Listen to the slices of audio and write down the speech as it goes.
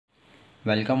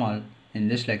Welcome all. In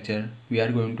this lecture, we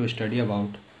are going to study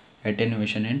about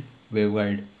attenuation in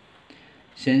waveguide.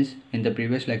 Since in the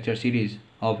previous lecture series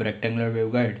of rectangular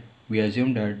waveguide, we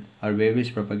assumed that our wave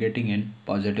is propagating in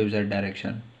positive z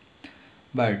direction.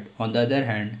 But on the other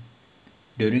hand,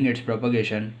 during its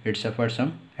propagation, it suffers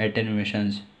some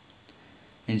attenuations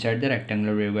inside the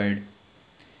rectangular waveguide.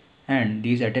 And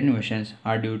these attenuations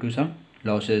are due to some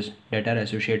losses that are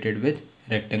associated with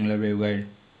rectangular waveguide.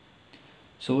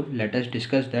 So let us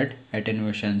discuss that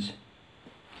attenuations.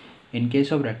 In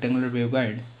case of rectangular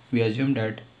waveguide, we assume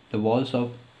that the walls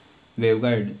of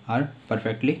waveguide are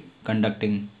perfectly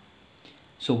conducting.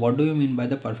 So what do you mean by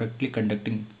the perfectly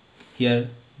conducting?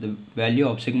 Here the value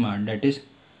of sigma, that is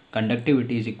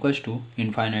conductivity, is equals to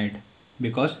infinite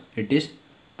because it is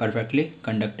perfectly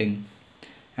conducting,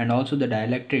 and also the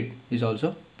dielectric is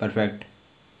also perfect.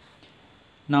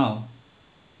 Now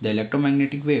the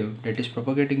electromagnetic wave that is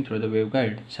propagating through the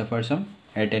waveguide suffers some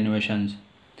attenuations.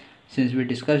 Since we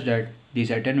discussed that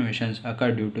these attenuations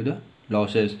occur due to the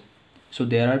losses, so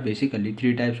there are basically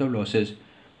three types of losses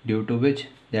due to which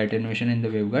the attenuation in the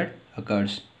waveguide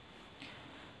occurs.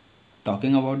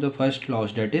 Talking about the first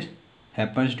loss, that is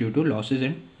happens due to losses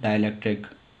in dielectric.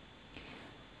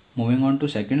 Moving on to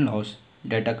second loss,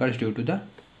 that occurs due to the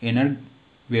inner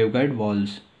waveguide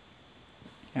walls.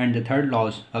 And the third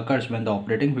loss occurs when the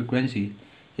operating frequency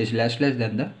is less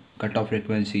than the cutoff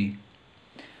frequency.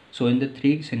 So in the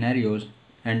three scenarios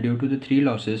and due to the three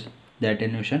losses, the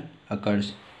attenuation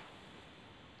occurs.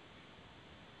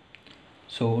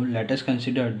 So let us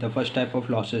consider the first type of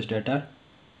losses, that are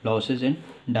losses in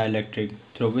dielectric,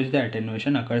 through which the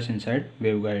attenuation occurs inside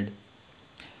waveguide.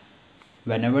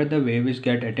 Whenever the wave is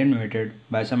get attenuated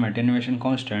by some attenuation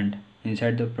constant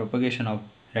inside the propagation of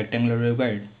rectangular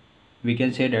waveguide, we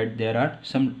can say that there are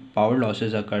some power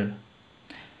losses occur,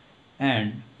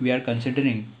 and we are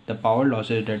considering the power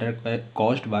losses that are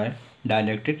caused by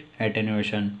dielectric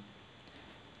attenuation.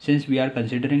 Since we are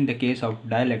considering the case of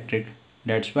dielectric,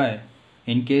 that's why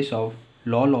in case of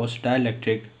low loss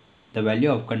dielectric, the value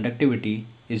of conductivity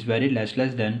is very less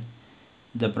than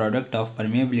the product of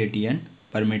permeability and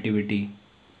permittivity.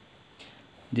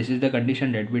 This is the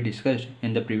condition that we discussed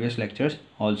in the previous lectures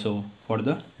also for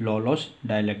the low loss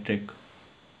dielectric.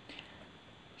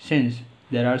 Since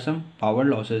there are some power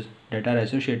losses that are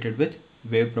associated with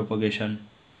wave propagation,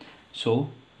 so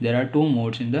there are two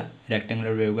modes in the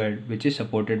rectangular waveguide which is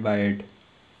supported by it.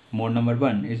 Mode number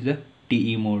 1 is the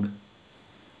TE mode.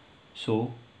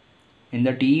 So in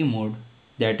the TE mode,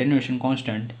 the attenuation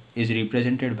constant is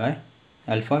represented by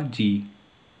alpha g,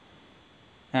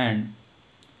 and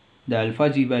the alpha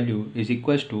g value is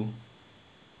equals to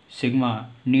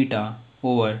sigma neta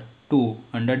over 2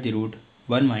 under the root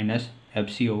 1 minus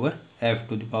fc over f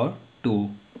to the power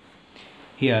 2.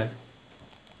 Here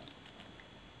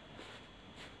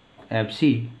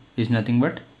fc is nothing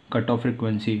but cutoff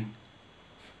frequency,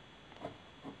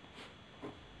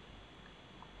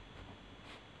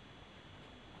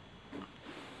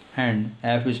 and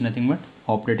f is nothing but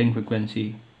operating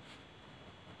frequency.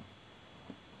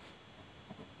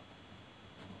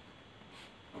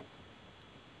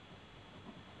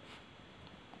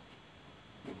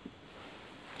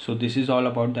 So this is all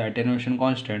about the attenuation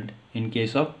constant in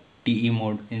case of TE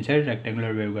mode inside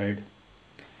rectangular waveguide.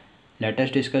 Let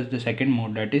us discuss the second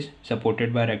mode that is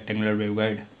supported by rectangular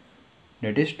waveguide,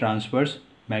 that is transverse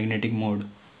magnetic mode.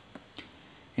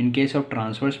 In case of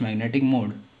transverse magnetic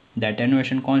mode, the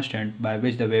attenuation constant by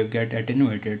which the wave gets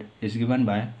attenuated is given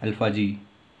by alpha g,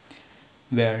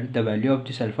 where the value of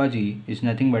this alpha g is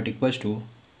nothing but equals to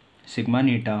sigma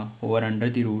neta over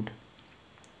under the root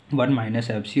 1 minus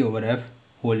fc over f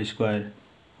whole square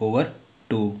over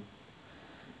 2.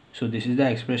 So this is the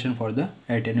expression for the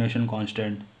attenuation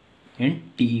constant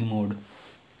in TE mode.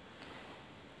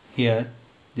 Here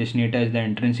this neta is the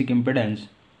intrinsic impedance,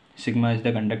 sigma is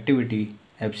the conductivity,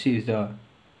 fc is the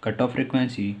cutoff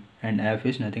frequency, and f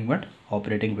is nothing but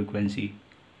operating frequency.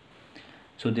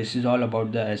 So this is all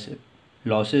about the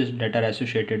losses that are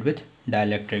associated with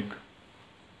dielectric.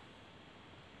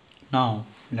 Now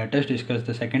let us discuss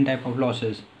the second type of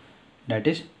losses, that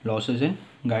is losses in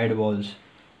guide walls.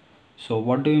 So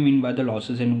what do you mean by the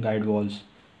losses in guide walls?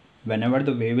 Whenever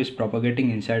the wave is propagating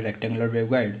inside rectangular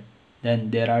waveguide, then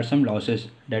there are some losses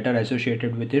that are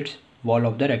associated with its wall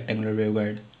of the rectangular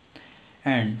waveguide,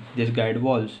 and this guide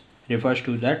walls refers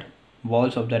to that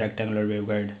walls of the rectangular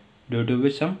waveguide due to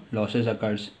which some losses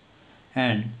occurs,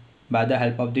 and by the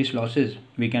help of these losses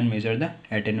we can measure the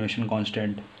attenuation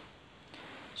constant.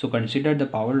 So consider the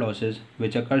power losses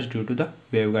which occurs due to the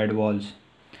waveguide walls.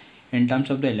 In terms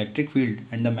of the electric field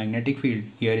and the magnetic field,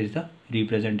 here is the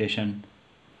representation.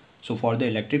 So for the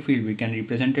electric field, we can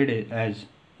represent it as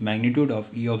magnitude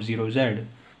of E of 0z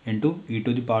into e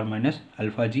to the power minus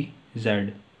alpha g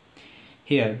z.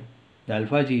 Here, the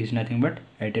alpha g is nothing but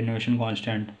attenuation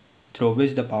constant through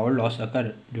which the power loss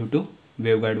occur due to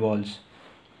waveguide walls.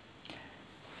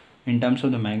 In terms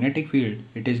of the magnetic field,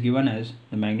 it is given as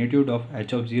the magnitude of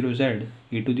h of 0z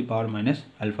e to the power minus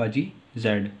alpha g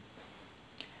z.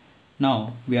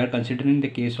 Now we are considering the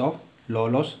case of law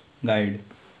loss guide.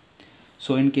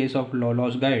 So in case of law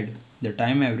loss guide, the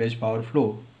time average power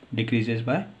flow decreases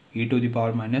by e to the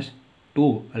power minus 2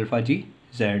 alpha g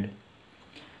z.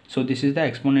 So this is the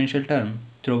exponential term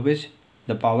through which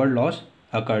the power loss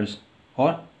occurs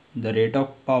or the rate of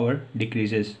power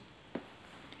decreases.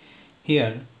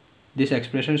 Here this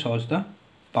expression shows the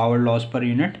power loss per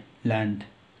unit length.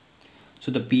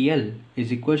 So the PL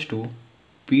is equals to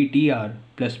PTR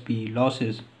plus P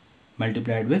losses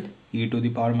multiplied with e to the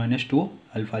power minus 2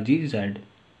 alpha g z.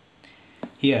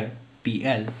 Here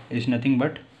PL is nothing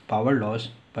but power loss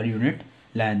per unit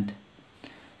length,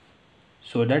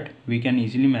 so that we can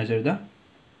easily measure the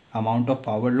amount of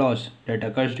power loss that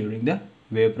occurs during the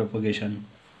wave propagation.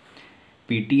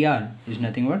 PTR is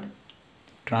nothing but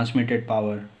transmitted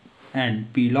power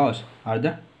and P loss are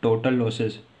the total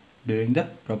losses during the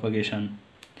propagation,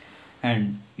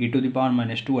 and e to the power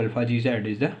minus 2 alpha g z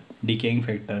is the decaying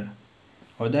factor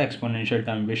or the exponential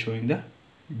term which showing the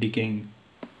decaying.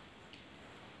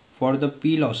 For the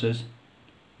P losses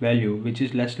value which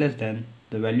is less than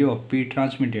the value of P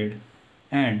transmitted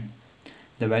and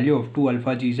the value of 2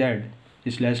 alpha g z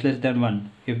is less than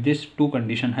 1, if these two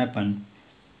conditions happen,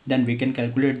 then we can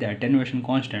calculate the attenuation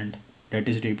constant that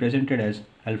is represented as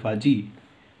alpha g,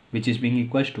 which is being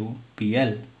equals to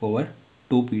PL over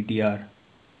 2 PTR.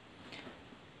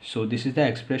 So this is the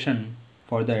expression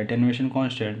for the attenuation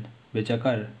constant which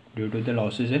occur due to the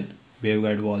losses in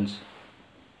waveguide walls.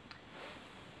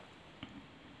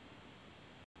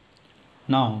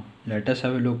 Now let us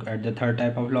have a look at the third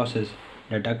type of losses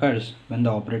that occurs when the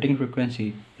operating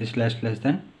frequency is less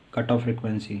than cutoff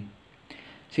frequency.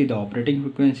 See, the operating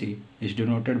frequency is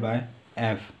denoted by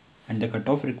f and the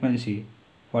cutoff frequency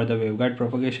for the waveguide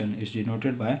propagation is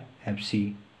denoted by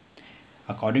fc.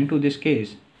 According to this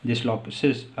case, this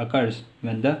losses occurs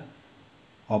when the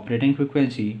operating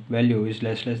frequency value is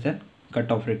less than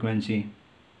cutoff frequency.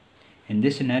 In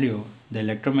this scenario, the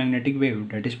electromagnetic wave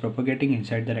that is propagating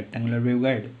inside the rectangular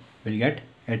waveguide will get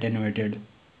attenuated.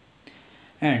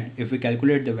 And if we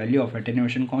calculate the value of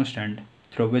attenuation constant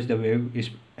through which the wave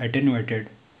is attenuated,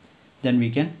 then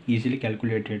we can easily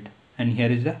calculate it. And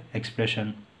here is the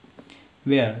expression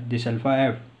where this alpha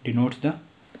f denotes the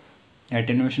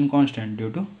attenuation constant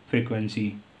due to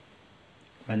frequency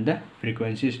when the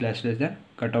frequency is less than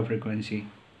cutoff frequency,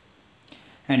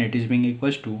 and it is being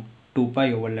equals to 2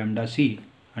 pi over lambda c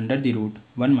under the root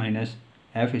 1 minus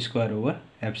f square over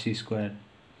fc square.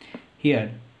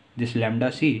 Here this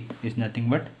lambda c is nothing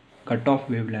but cutoff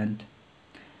wavelength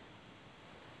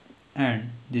and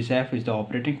this f is the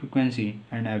operating frequency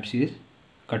and fc is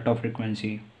cutoff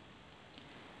frequency.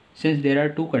 Since there are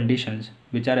two conditions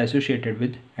which are associated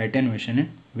with attenuation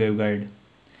in waveguide.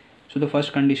 So the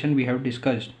first condition we have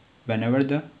discussed, whenever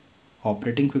the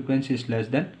operating frequency is less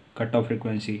than cutoff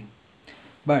frequency.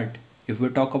 But if we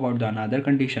talk about the another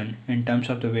condition in terms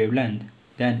of the wavelength,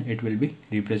 then it will be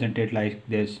represented like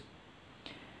this.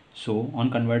 So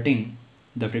on converting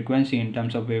the frequency in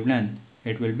terms of wavelength,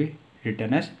 it will be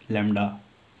written as lambda,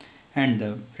 and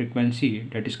the frequency,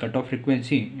 that is cutoff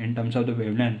frequency, in terms of the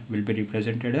wavelength will be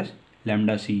represented as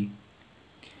lambda c.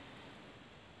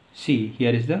 See,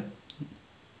 here is the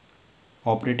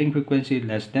operating frequency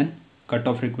less than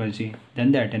cutoff frequency,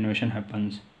 then the attenuation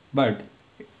happens. But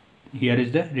here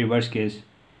is the reverse case,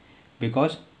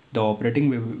 because the operating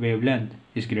wavelength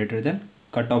is greater than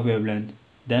cutoff wavelength,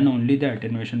 then only the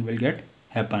attenuation will get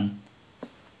happen.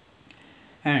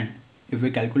 And if we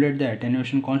calculate the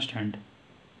attenuation constant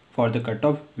for the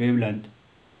cutoff wavelength,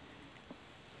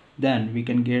 then we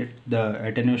can get the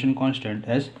attenuation constant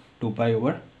as 2 pi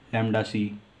over lambda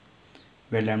c,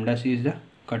 where lambda c is the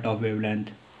cutoff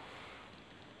wavelength.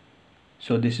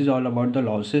 So this is all about the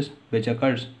losses which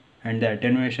occurs and the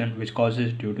attenuation which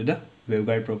causes due to the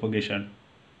waveguide propagation.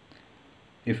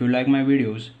 If you like my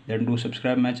videos, then do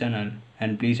subscribe my channel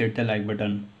and please hit the like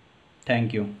button.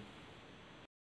 Thank you.